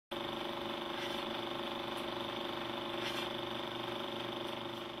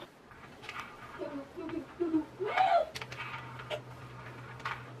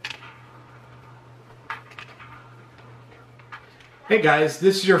Hey guys,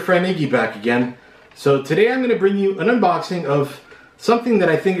 this is your friend Iggy back again. So today I'm going to bring you an unboxing of something that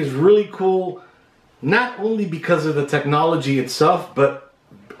I think is really cool, not only because of the technology itself, but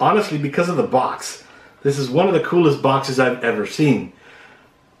honestly because of the box. This is one of the coolest boxes I've ever seen.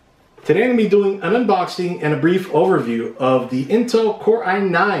 Today I'm going to be doing an unboxing and a brief overview of the Intel Core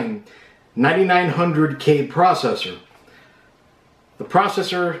i9 9900K processor. The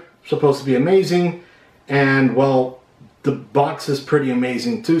processor is supposed to be amazing, and well, the box is pretty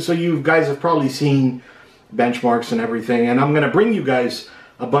amazing too. So you guys have probably seen benchmarks and everything, and I'm going to bring you guys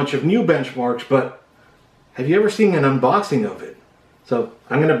a bunch of new benchmarks, but have you ever seen an unboxing of it? So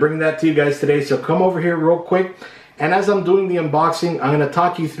I'm going to bring that to you guys today. So come over here real quick, and as I'm doing the unboxing, I'm going to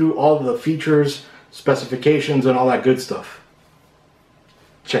talk you through all of the features, specifications, and all that good stuff.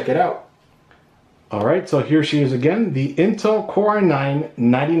 Check it out. Alright, so here she is again, the Intel Core i9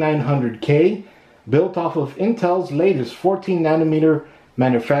 9900K, built off of Intel's latest 14 nanometer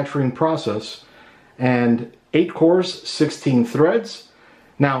manufacturing process, and 8 cores, 16 threads.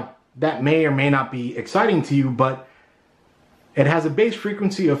 Now, that may or may not be exciting to you, but it has a base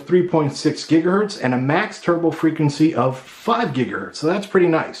frequency of 3.6 gigahertz and a max turbo frequency of 5 gigahertz. So that's pretty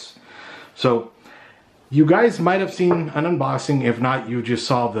nice. So you guys might have seen an unboxing. If not, you just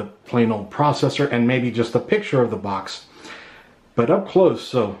saw the plain old processor and maybe just a picture of the box. But up close,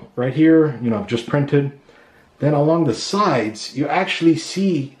 so right here, you know, I've just printed. Then along the sides, you actually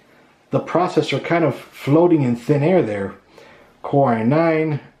see the processor kind of floating in thin air there. Core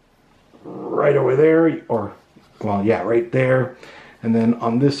i9 right over there, or well, yeah, right there. And then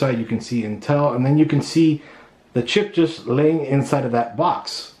on this side, you can see Intel, and then you can see the chip just laying inside of that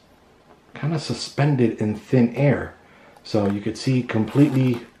box, kind of suspended in thin air. So you could see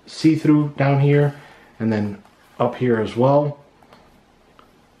completely see-through down here, and then up here as well.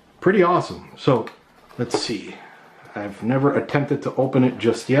 Pretty awesome. So let's see. I've never attempted to open it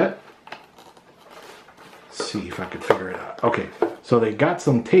just yet. Let's see if I could figure it out. Okay, so they got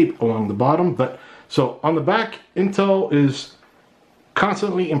some tape along the bottom, but so on the back, Intel is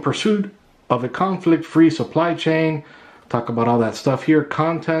constantly in pursuit of a conflict-free supply chain. Talk about all that stuff here,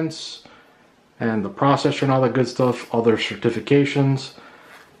 contents, and the processor and all that good stuff, all their certifications.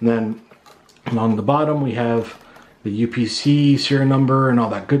 And then along the bottom, we have the UPC serial number and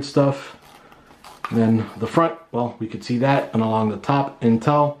all that good stuff. And then the front, well, we could see that, and along the top,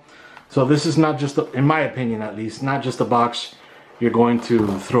 Intel. So this is not just, in my opinion at least, not just a box you're going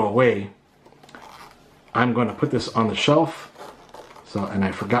to throw away. I'm going to put this on the shelf. So, and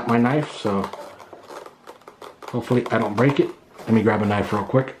I forgot my knife, so hopefully I don't break it. Let me grab a knife real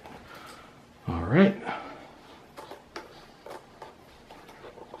quick. All right.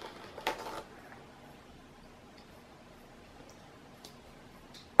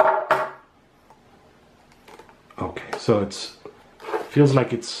 Okay, so it's feels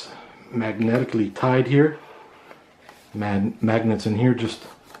like it's magnetically tied here. Magnets in here, just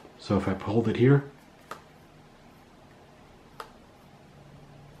so if I hold it here,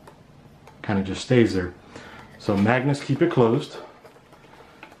 kind of just stays there. So magnets keep it closed.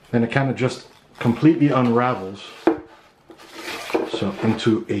 Then it kind of just completely unravels. So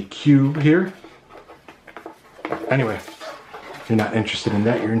into a cube here. Anyway, if you're not interested in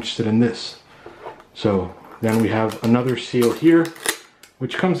that, you're interested in this. So then we have another seal here,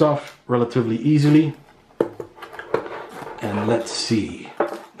 which comes off relatively easily. And let's see.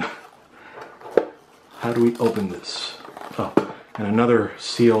 How do we open this? Oh, and another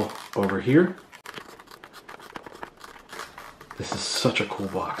seal over here. This is such a cool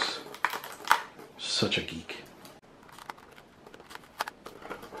box. Such a geek.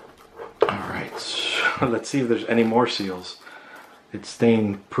 Alright, so let's see if there's any more seals. It's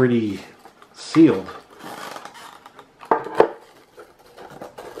staying pretty sealed.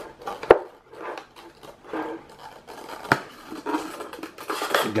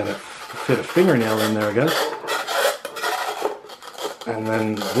 You gotta fit a fingernail in there, I guess. And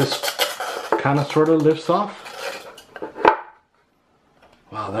then this kind of sort of lifts off.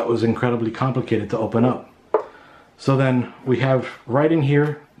 Wow, that was incredibly complicated to open up. So then we have right in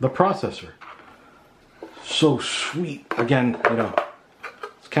here the processor. So sweet. Again, you know,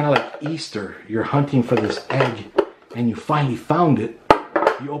 it's kind of like Easter. You're hunting for this egg and you finally found it.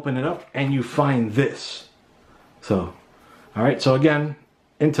 You open it up and you find this. So, all right, so again,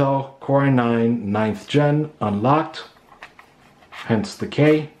 Intel Core i9 9th gen unlocked, hence the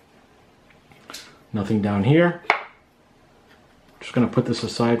K. Nothing down here. Just gonna put this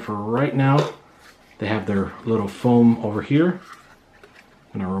aside for right now. They have their little foam over here.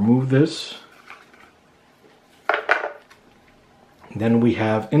 I'm gonna remove this. Then we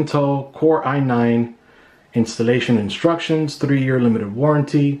have Intel Core i9 Installation instructions, 3-year limited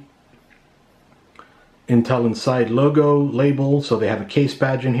warranty. Intel Inside logo, label, so they have a case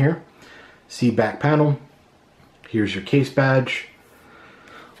badge in here. See back panel. Here's your case badge.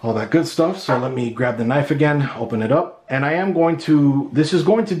 All that good stuff. So let me grab the knife again, open it up. And this is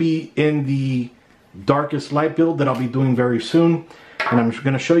going to be in the darkest light build that I'll be doing very soon. And I'm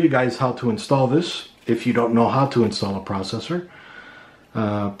going to show you guys how to install this if you don't know how to install a processor.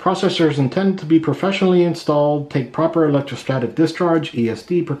 Processors intended to be professionally installed, take proper electrostatic discharge,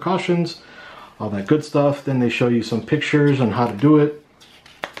 ESD precautions, all that good stuff. Then they show you some pictures on how to do it.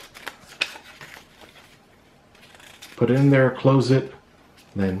 Put it in there, close it,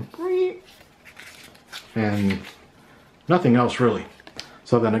 then, and nothing else really.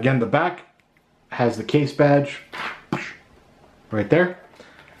 So then again, the back has the case badge right there.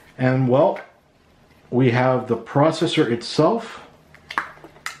 And well, we have the processor itself.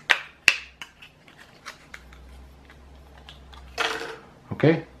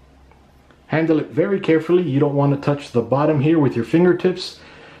 Okay, handle it very carefully. You don't want to touch the bottom here with your fingertips.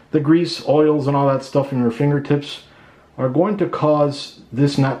 The grease, oils, and all that stuff in your fingertips are going to cause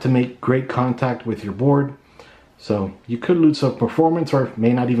this not to make great contact with your board. So you could lose some performance, or it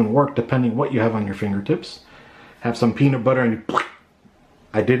may not even work depending what you have on your fingertips. Have some peanut butter and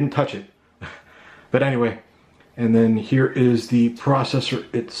I didn't touch it. But anyway, and then here is the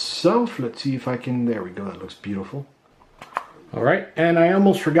processor itself. Let's see if I can, there we go, that looks beautiful. All right, and I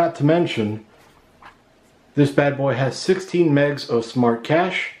almost forgot to mention, this bad boy has 16 megs of smart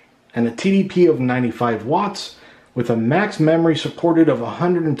cache and a TDP of 95 watts with a max memory supported of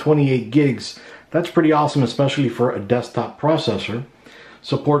 128 gigs. That's pretty awesome, especially for a desktop processor.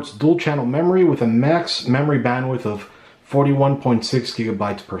 Supports dual channel memory with a max memory bandwidth of 41.6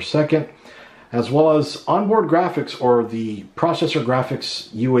 gigabytes per second, as well as onboard graphics, or the processor graphics,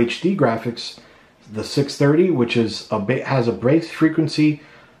 UHD graphics, the 630, which is has a base frequency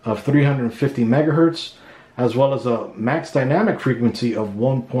of 350 megahertz, as well as a max dynamic frequency of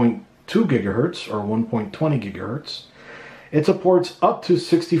 1.2 gigahertz or 1.20 gigahertz. It supports up to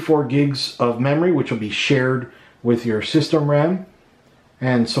 64 gigs of memory, which will be shared with your system RAM,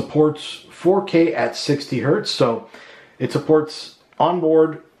 and supports 4K at 60 hertz. So it supports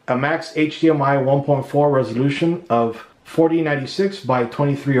onboard a max HDMI 1.4 resolution of 4096 by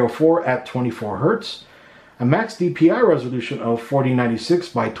 2304 at 24 hertz, a max DPI resolution of 4096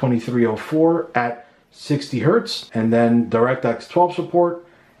 by 2304 at 60 hertz, and then DirectX 12 support,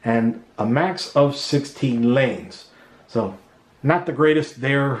 and a max of 16 lanes. So not the greatest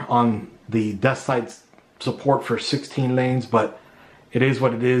there on the desk side support for 16 lanes, but it is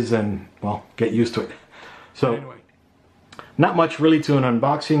what it is, and well, get used to it. So anyway, not much really to an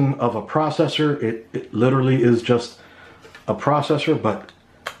unboxing of a processor. It literally is just a processor, but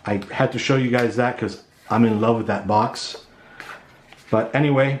I had to show you guys that because I'm in love with that box. But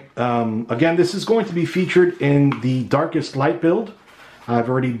anyway, again, this is going to be featured in the darkest light build. I've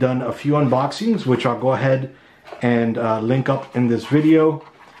already done a few unboxings, which I'll go ahead and link up in this video.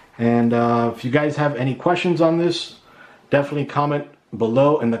 And if you guys have any questions on this, definitely comment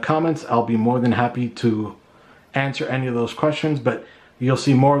below in the comments. I'll be more than happy to answer any of those questions, but you'll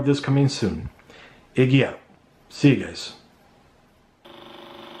see more of this coming soon. Iggy out. See you guys.